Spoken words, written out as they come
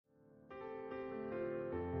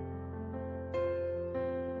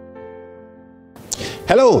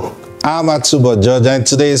Hello, I'm Atubo George, and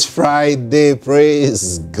today is Friday.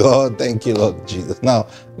 Praise God. Thank you, Lord Jesus. Now,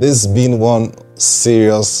 this has been one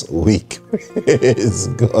serious week. Praise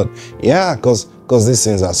God. Yeah, because these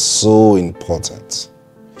things are so important.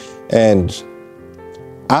 And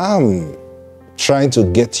I'm trying to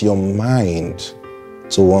get your mind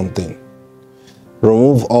to one thing.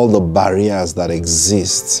 Remove all the barriers that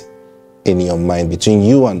exist in your mind between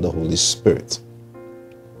you and the Holy Spirit.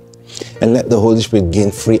 And let the Holy Spirit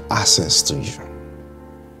gain free access to you.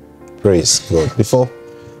 Praise God. Before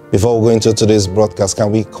we go into today's broadcast, can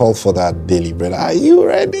we call for that daily bread? Are you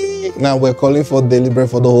ready? Now we're calling for daily bread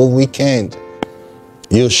for the whole weekend.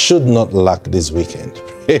 You should not lack this weekend.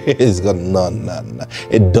 Praise God. None.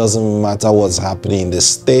 It doesn't matter what's happening in the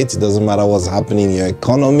state. It doesn't matter what's happening in your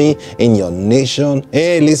economy, in your nation.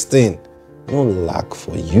 Hey, listen. No lack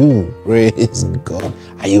for you. Praise God.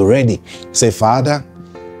 Are you ready? Say, Father,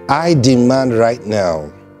 I demand right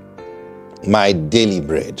now my daily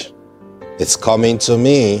bread. It's coming to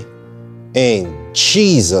me in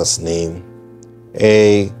Jesus' name.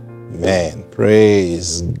 Amen.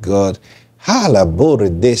 Praise God. Thank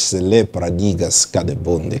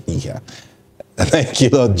you,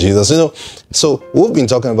 Lord Jesus. You know, so we've been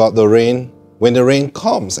talking about the rain, when the rain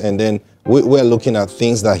comes, and then we're looking at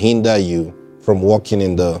things that hinder you from walking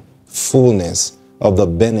in the fullness of the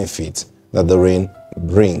benefit that the rain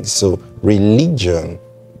brings. So religion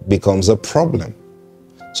becomes a problem.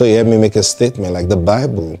 So you hear me make a statement like the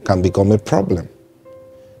Bible can become a problem.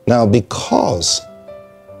 Now, because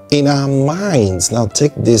in our minds, now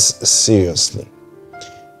take this seriously,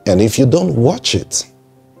 and if you don't watch it,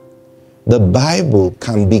 the Bible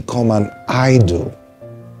can become an idol.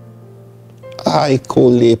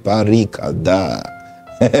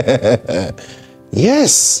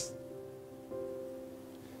 Yes.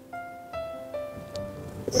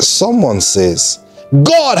 Someone says,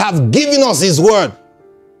 God have given us his word.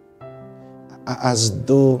 As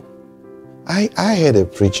though, I heard a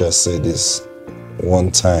preacher say this one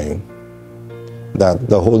time, that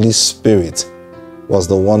the Holy Spirit was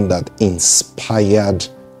the one that inspired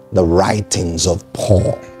the writings of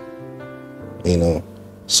Paul. You know,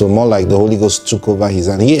 so more like the Holy Ghost took over his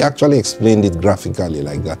hand. He actually explained it graphically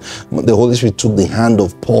like that. The Holy Spirit took the hand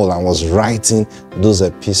of Paul and was writing those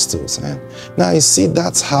epistles. Now you see,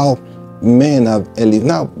 that's how men have lived.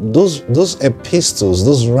 Now those epistles,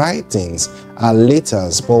 those writings are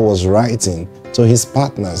letters Paul was writing to his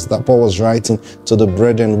partners, that Paul was writing to the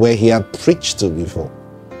brethren where he had preached to before,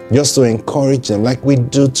 just to encourage them like we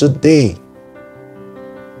do today.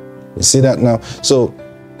 You see that now? So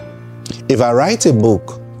if I write a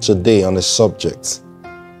book today on a subject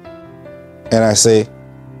and I say,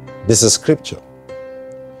 this is scripture.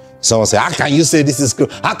 Someone say, how can you say this is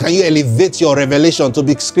scripture? How can you elevate your revelation to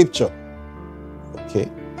be scripture? Okay.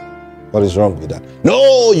 What is wrong with that?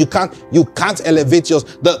 No, you can't elevate yours.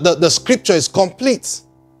 The scripture is complete.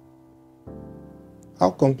 How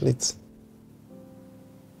complete?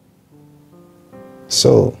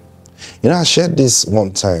 So, you know, I shared this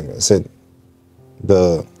one time. I said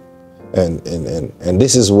and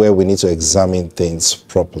this is where we need to examine things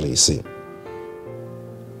properly. See,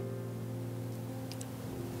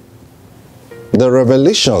 the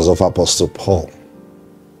revelations of Apostle Paul,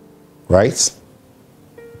 right?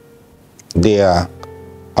 They are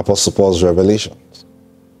Apostle Paul's revelations.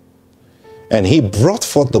 And he brought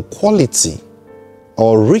forth the quality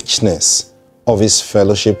or richness of his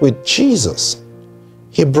fellowship with Jesus.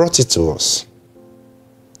 He brought it to us.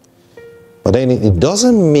 But then it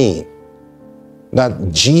doesn't mean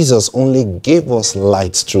that Jesus only gave us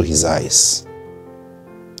light through his eyes.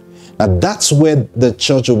 Now that's where the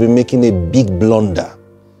church will be making a big blunder,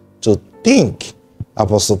 to think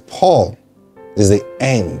Apostle Paul is the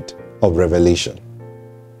end of revelation.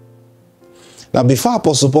 Now, before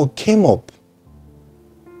Apostle Paul came up,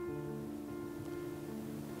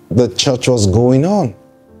 the church was going on.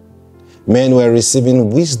 Men were receiving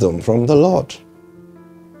wisdom from the Lord.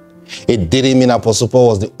 It didn't mean Apostle Paul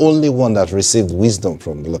was the only one that received wisdom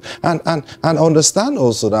from the Lord. And understand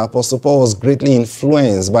also that Apostle Paul was greatly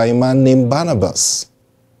influenced by a man named Barnabas.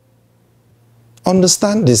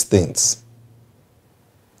 Understand these things.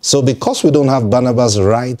 So because we don't have Barnabas'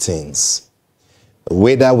 writings,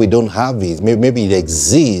 whether we don't have it, maybe it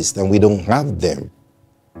exists and we don't have them,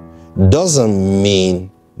 doesn't mean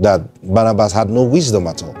that Barnabas had no wisdom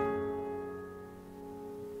at all.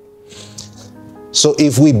 So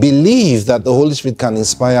if we believe that the Holy Spirit can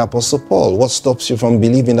inspire Apostle Paul, what stops you from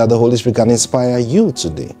believing that the Holy Spirit can inspire you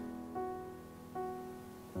today?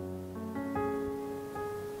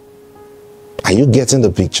 Are you getting the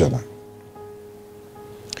picture now?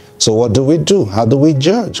 So So what do we do? How do we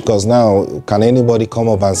judge? Because now, can anybody come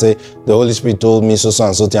up and say, the Holy Spirit told me so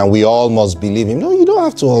and so, and we all must believe him? No, you don't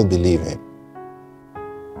have to all believe him.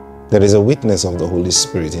 There is a witness of the Holy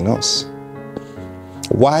Spirit in us.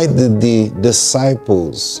 Why did the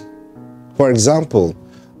disciples, for example,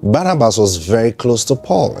 Barnabas was very close to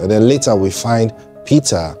Paul, and then later we find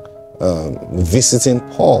Peter visiting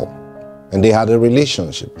Paul, and they had a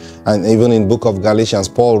relationship. And even in book of Galatians,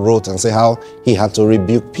 Paul wrote and said how he had to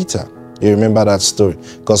rebuke Peter. You remember that story?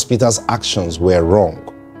 Because Peter's actions were wrong.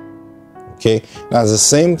 Okay, now it's the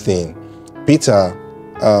same thing. Peter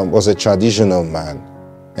was a traditional man,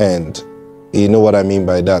 and you know what I mean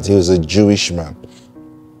by that. He was a Jewish man.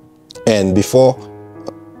 And before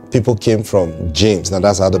people came from James, now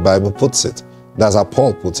that's how the Bible puts it. That's how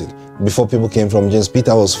Paul put it. Before people came from James,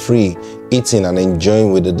 Peter was free, eating and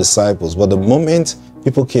enjoying with the disciples. But the moment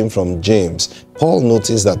people came from James, Paul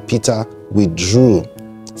noticed that Peter withdrew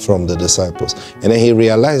from the disciples. And then he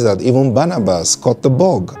realized that even Barnabas caught the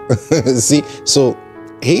bug. See, so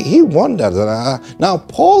he wondered. Now,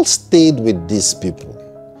 Paul stayed with these people.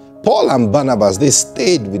 Paul and Barnabas, they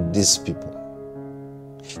stayed with these people.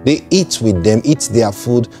 They eat with them, eat their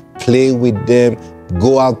food, play with them,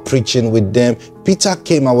 go out preaching with them. Peter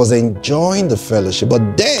came and was enjoying the fellowship.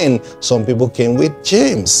 But then some people came with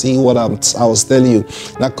James. See what I was telling you.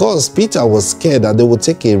 Now, because Peter was scared that they would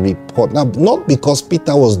take a report. Now, not because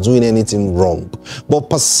Peter was doing anything wrong, but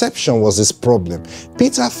perception was his problem.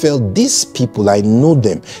 Peter felt, these people, I know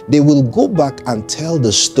them. They will go back and tell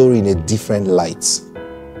the story in a different light.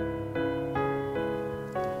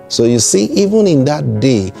 So you see, even in that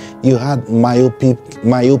day, you had myopic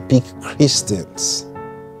Christians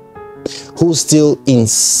who still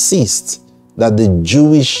insist that the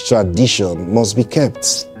Jewish tradition must be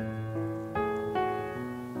kept.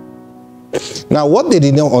 Now, what they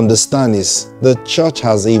did not understand is the church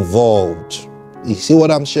has evolved. You see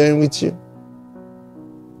what I'm sharing with you?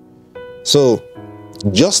 So,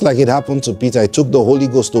 just like it happened to Peter, it took the Holy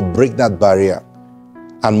Ghost to break that barrier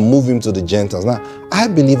and move him to the Gentiles. Now, I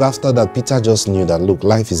believe after that, Peter just knew that, look,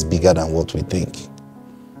 life is bigger than what we think.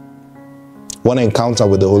 One encounter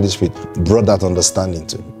with the Holy Spirit brought that understanding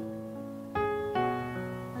to him.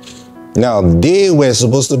 Now, they were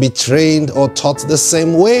supposed to be trained or taught the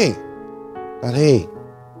same way. That, hey,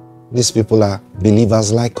 these people are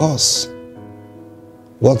believers like us.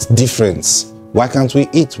 What's the difference? Why can't we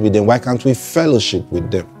eat with them? Why can't we fellowship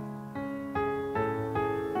with them?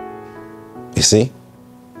 You see?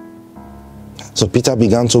 So Peter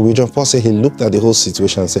began to withdraw. Paul said he looked at the whole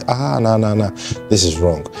situation and said, no, this is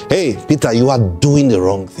wrong. Hey, Peter, you are doing the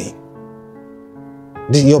wrong thing.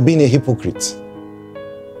 You're being a hypocrite.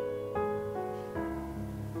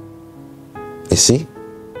 You see?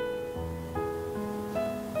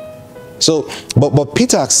 So, but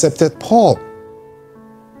Peter accepted Paul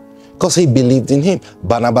because he believed in him.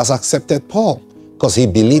 Barnabas accepted Paul because he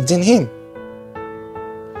believed in him.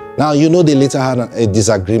 Now, you know, they later had a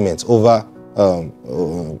disagreement over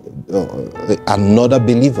another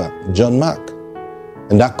believer, John Mark,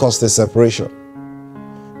 and that caused a separation.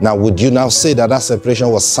 Now, would you now say that that separation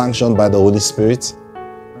was sanctioned by the Holy Spirit?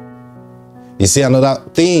 You see, another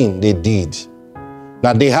thing they did.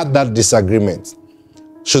 Now, they had that disagreement.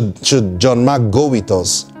 Should John Mark go with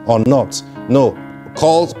us or not? No.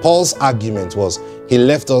 Paul's argument was he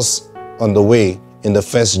left us on the way in the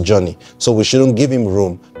first journey, so we shouldn't give him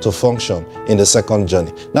room to function in the second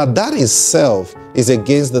journey. Now, that itself is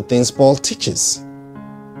against the things Paul teaches.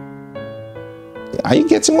 Are you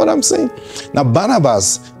getting what I'm saying? Now,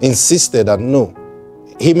 Barnabas insisted that no,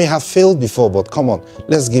 he may have failed before, but come on,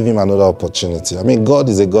 let's give him another opportunity. I mean, God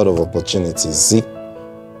is a God of opportunities, see?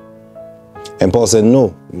 And Paul said,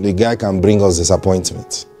 no, the guy can bring us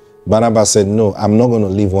disappointment. Barnabas said, no, I'm not going to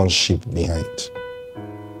leave one sheep behind.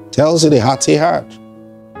 Tells you the heart he had.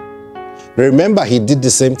 Remember, he did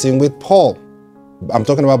the same thing with Paul. I'm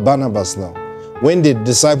talking about Barnabas now. When the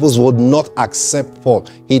disciples would not accept Paul,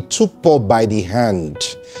 he took Paul by the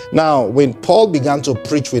hand. Now, when Paul began to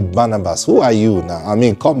preach with Barnabas, who are you now? I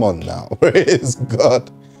mean, come on now. Praise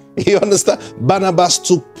God. You understand? Barnabas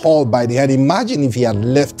took Paul by the hand. Imagine if he had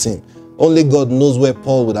left him. Only God knows where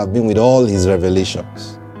Paul would have been with all his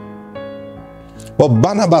revelations. But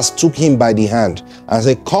Barnabas took him by the hand and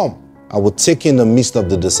said, come, I will take you in the midst of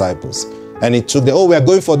the disciples. And he took them, oh, we are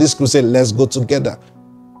going for this crusade, let's go together.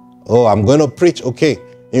 Oh, I'm going to preach, okay.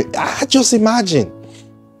 I just imagine.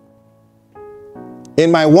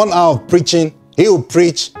 In my 1 hour of preaching, he will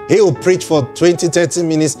preach for 20, 30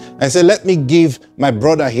 minutes and say, let me give my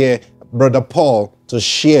brother here, Brother Paul, to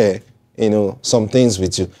share, some things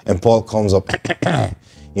with you. And Paul comes up, the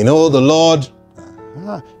Lord,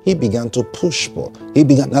 He began to push Paul.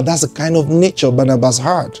 Now that's the kind of nature Barnabas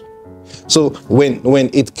had. So when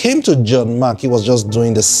it came to John Mark, he was just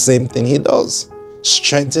doing the same thing he does,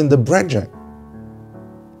 strengthen the brethren.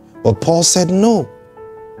 But Paul said no.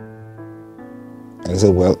 And he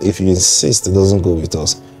said, well, if you insist he doesn't go with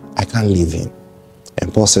us, I can't leave him.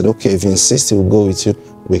 And Paul said, okay, if you insist he will go with you,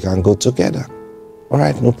 we can go together. All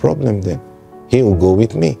right, no problem then. He will go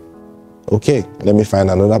with me. Okay, let me find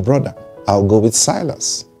another brother. I'll go with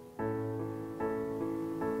Silas.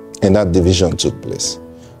 And that division took place.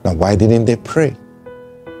 Now, why didn't they pray?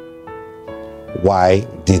 Why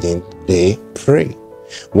didn't they pray?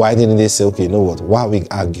 Why didn't they say, okay, you know what, while we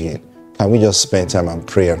arguing, can we just spend time and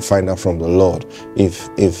pray and find out from the Lord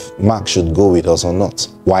if Mark should go with us or not?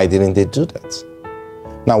 Why didn't they do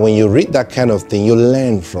that? Now, when you read that kind of thing, you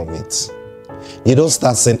learn from it. You don't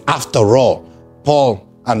start saying, after all, Paul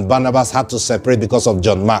and Barnabas had to separate because of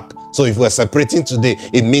John Mark. So if we're separating today,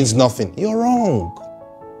 it means nothing. You're wrong.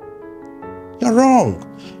 You're wrong.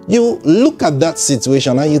 You look at that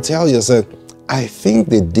situation and you tell yourself, I think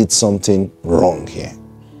they did something wrong here.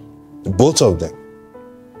 Both of them.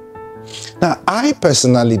 Now, I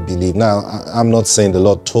personally believe, now I'm not saying the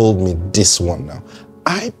Lord told me this one now.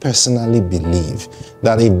 I personally believe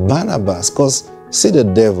that if Barnabas, because see the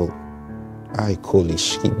devil, you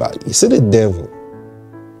see the devil,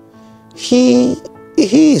 he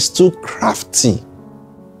is too crafty.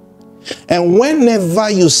 And whenever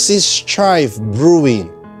you see strife brewing,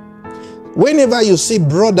 whenever you see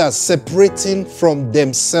brothers separating from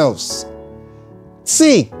themselves,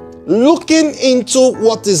 see, looking into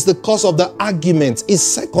what is the cause of the argument is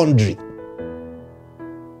secondary.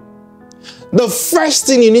 The first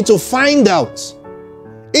thing you need to find out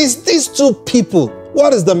is these two people,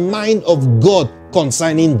 what is the mind of God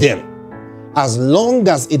concerning them? As long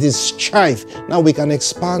as it is strife, now we can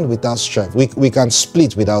expand without strife. We can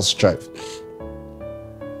split without strife.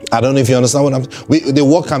 I don't know if you understand what I'm saying. The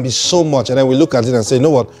work can be so much, and then we look at it and say, you know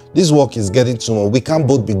what, this work is getting too much. We can't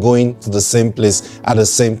both be going to the same place at the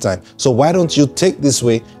same time. So why don't you take this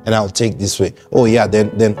way and I'll take this way? Oh yeah,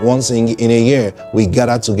 then once in a year, we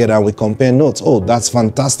gather together and we compare notes. Oh, that's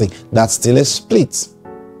fantastic. That's still a split.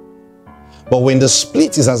 But when the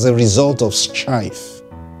split is as a result of strife,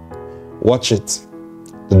 watch it.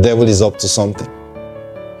 The devil is up to something.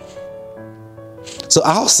 So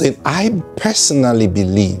I'll say, I personally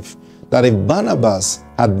believe that if Barnabas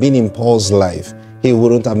had been in Paul's life, he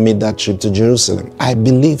wouldn't have made that trip to Jerusalem. I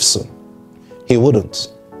believe so. He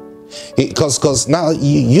wouldn't. Because now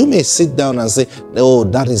you may sit down and say, oh,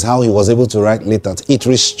 that is how he was able to write letters. It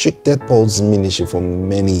restricted Paul's ministry for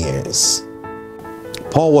many years.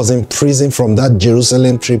 Paul was in prison from that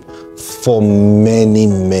Jerusalem trip for many,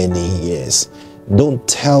 many years. Don't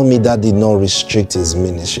tell me that did not restrict his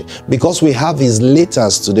ministry. Because we have his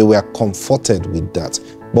letters today, we are comforted with that.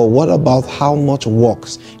 But what about how much work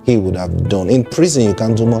he would have done? In prison, you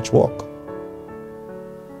can't do much work.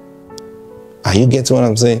 Are you getting what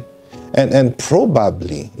I'm saying? And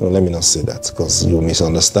probably, no, let me not say that because you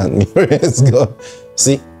misunderstand me. Praise God.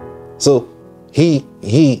 See, so he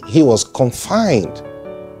was confined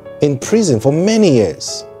in prison for many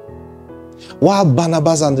years. While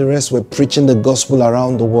Barnabas and the rest were preaching the gospel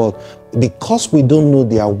around the world, because we don't know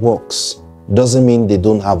their works, doesn't mean they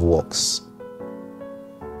don't have works.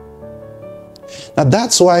 Now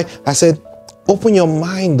that's why I said, open your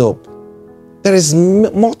mind up. There is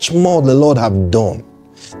much more the Lord have done.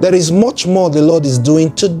 There is much more the Lord is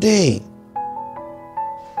doing today.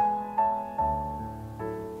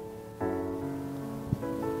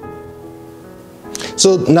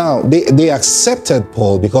 So now they accepted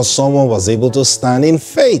Paul because someone was able to stand in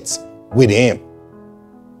faith with him.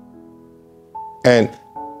 And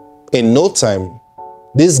in no time,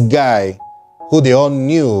 this guy who they all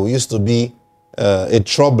knew used to be a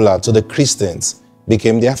troubler to the Christians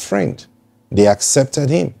became their friend. They accepted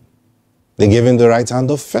him. They gave him the right hand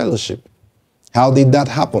of fellowship. How did that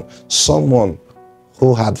happen? Someone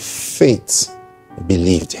who had faith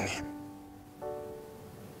believed in him.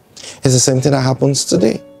 It's the same thing that happens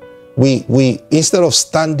today. We instead of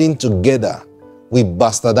standing together, we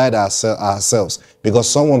bastardize ourselves because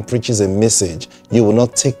someone preaches a message you will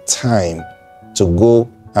not take time to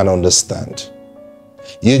go and understand.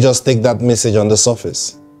 You just take that message on the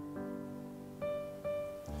surface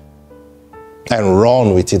and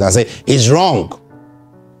run with it and say, it's wrong.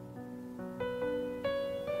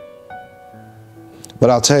 But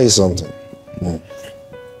I'll tell you something.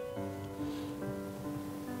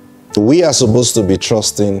 We are supposed to be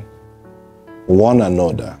trusting one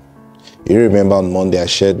another. You remember on Monday I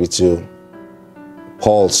shared with you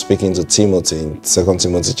Paul speaking to Timothy in 2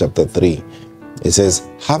 Timothy chapter 3. It says,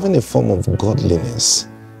 having a form of godliness,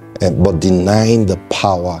 but denying the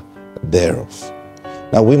power thereof.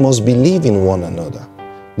 Now we must believe in one another,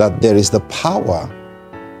 that there is the power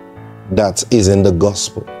that is in the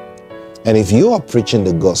gospel. And if you are preaching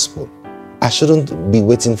the gospel, I shouldn't be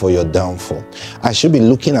waiting for your downfall. I should be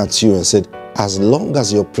looking at you and said, as long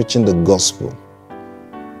as you're preaching the gospel,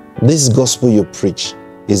 this gospel you preach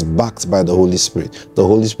is backed by the Holy Spirit. The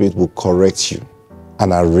Holy Spirit will correct you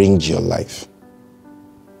and arrange your life.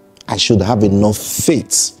 I should have enough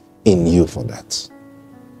faith in you for that.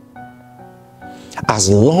 As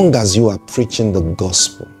long as you are preaching the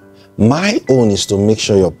gospel, my own is to make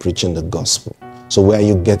sure you're preaching the gospel. So where are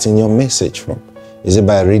you getting your message from? Is it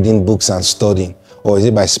by reading books and studying? Or is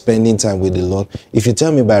it by spending time with the Lord? If you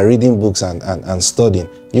tell me by reading books and studying,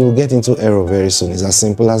 you will get into error very soon. It's as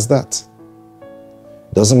simple as that.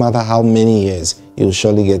 Doesn't matter how many years, you'll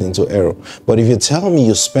surely get into error. But if you tell me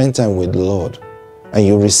you spend time with the Lord and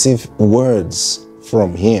you receive words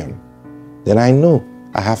from Him, then I know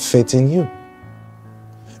I have faith in you.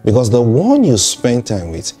 Because the one you spend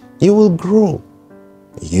time with, you will grow.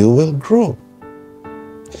 You will grow.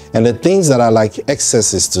 And the things that are like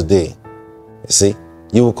excesses today, you see,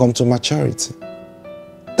 you will come to maturity.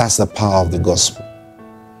 That's the power of the gospel.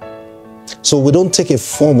 So we don't take a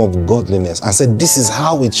form of godliness and say, this is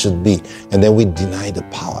how it should be, and then we deny the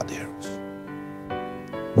power thereof.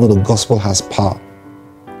 No, the gospel has power.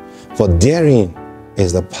 For therein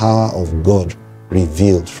is the power of God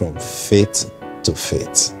revealed from faith to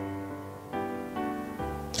faith.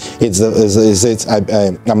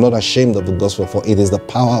 I'm not ashamed of the gospel, for it is the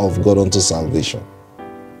power of God unto salvation.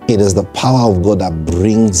 It is the power of God that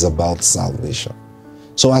brings about salvation.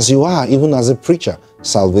 So as you are, even as a preacher,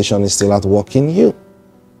 salvation is still at work in you.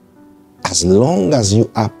 As long as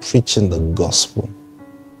you are preaching the gospel.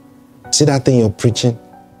 See, that thing you're preaching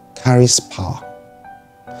carries power.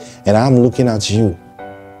 And I'm looking at you,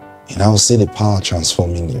 and I'll see the power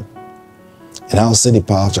transforming you. And I'll see the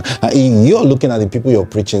power. You're looking at the people you're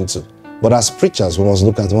preaching to. But as preachers, we must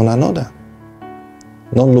look at one another.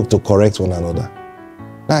 Not look to correct one another.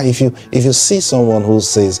 Now, if you see someone who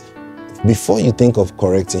says, before you think of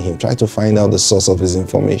correcting him, try to find out the source of his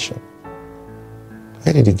information.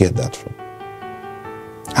 Where did you get that from?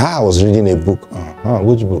 I was reading a book.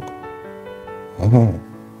 Which book?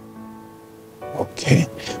 Okay.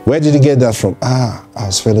 Where did you get that from? I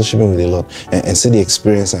was fellowshipping with the Lord and see the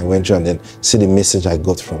experience I went through, and then see the message I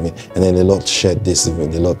got from it. And then the Lord shared this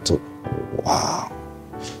with the Lord too. Wow.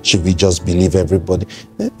 Should we just believe everybody?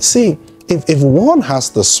 See, if one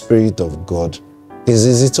has the Spirit of God, it's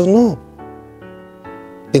easy to know.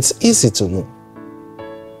 It's easy to know.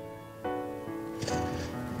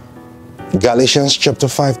 Galatians chapter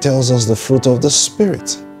 5 tells us the fruit of the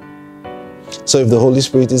Spirit. So if the Holy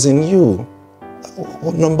Spirit is in you,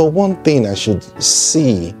 number one thing I should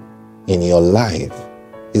see in your life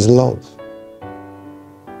is love.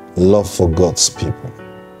 Love for God's people.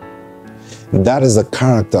 That is the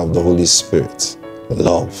character of the Holy Spirit.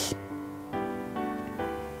 Love.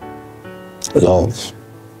 Love.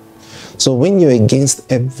 So when you're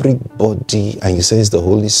against everybody and you say it's the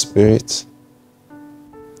Holy Spirit,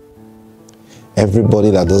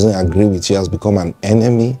 everybody that doesn't agree with you has become an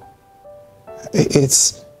enemy,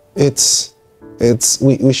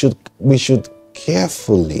 we should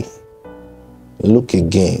carefully look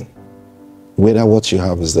again whether what you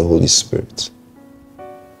have is the Holy Spirit.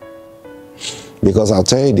 Because I'll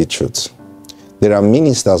tell you the truth, there are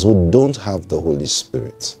ministers who don't have the Holy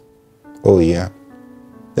Spirit. Oh yeah.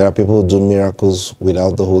 There are people who do miracles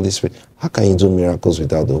without the Holy Spirit. How can you do miracles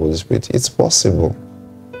without the Holy Spirit? It's possible.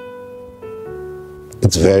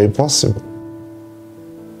 It's very possible.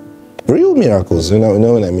 Real miracles, you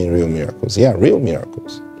know what I mean, real miracles. Yeah, real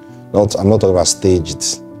miracles. I'm not talking about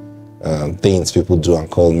staged things people do and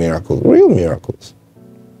call miracles. Real miracles.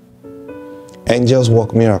 Angels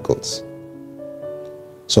work miracles.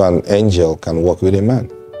 So an angel can walk with a man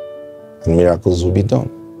and miracles will be done.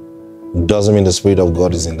 Doesn't mean the Spirit of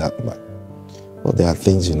God is in that man. Well, there are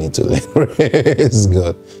things you need to learn. Praise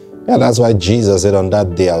God. Yeah, that's why Jesus said on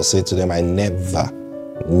that day, I'll say to them, I never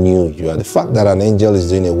knew you. And the fact that an angel is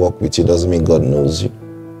doing a work with you doesn't mean God knows you.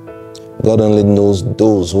 God only knows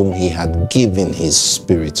those whom He had given His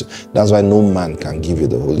Spirit to. That's why no man can give you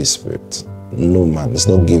the Holy Spirit. No man. It's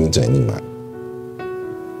not given to any man.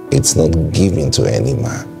 It's not given to any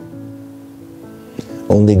man.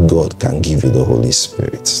 Only God can give you the Holy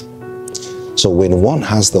Spirit. So when one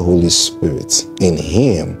has the Holy Spirit in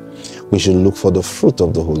him, we should look for the fruit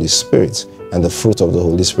of the Holy Spirit. And the fruit of the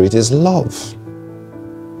Holy Spirit is love.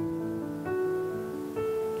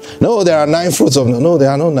 No, there are 9 fruits of no, there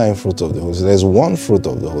are no 9 fruits of the Holy Spirit. There's one fruit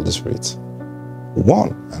of the Holy Spirit.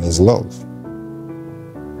 One, and it's love.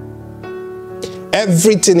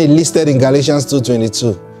 Everything he listed in Galatians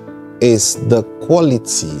 2:22 is the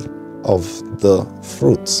quality of the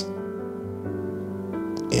fruit.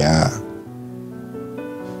 Yeah.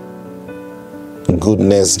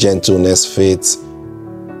 Goodness, gentleness, faith,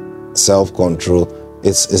 self-control.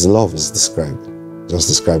 It's love is described. Just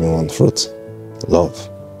describing one fruit. Love.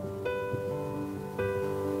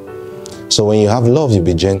 So when you have love, you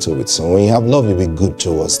be gentle with someone. When you have love, you be good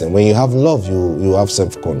towards them. When you have love, you have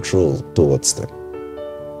self-control towards them.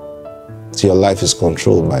 So your life is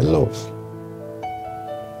controlled by love.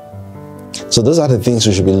 So those are the things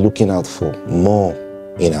we should be looking out for more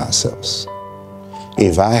in ourselves.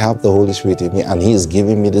 If I have the Holy Spirit in me and He is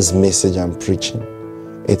giving me this message I'm preaching,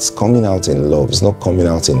 it's coming out in love. It's not coming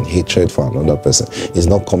out in hatred for another person. It's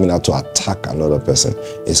not coming out to attack another person.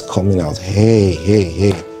 It's coming out, hey,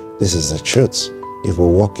 this is the truth. If we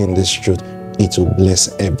walk in this truth, it will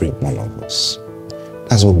bless every one of us.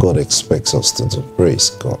 That's what God expects us to do.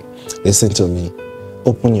 Praise God. Listen to me.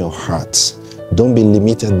 Open your hearts. Don't be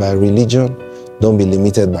limited by religion. Don't be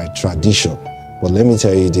limited by tradition. But let me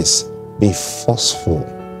tell you this. Be forceful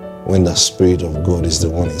when the Spirit of God is the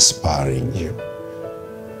one inspiring you.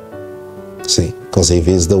 See, because if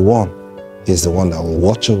He's the one that will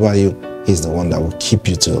watch over you. He's the one that will keep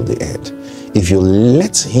you till the end. If you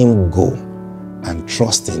let Him go and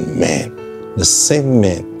trust in men, the same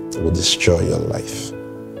men will destroy your life.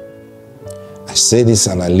 I say this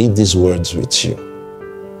and I leave these words with you.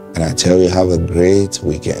 And I tell you, have a great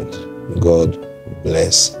weekend. God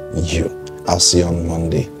bless you. I'll see you on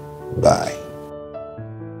Monday. Bye.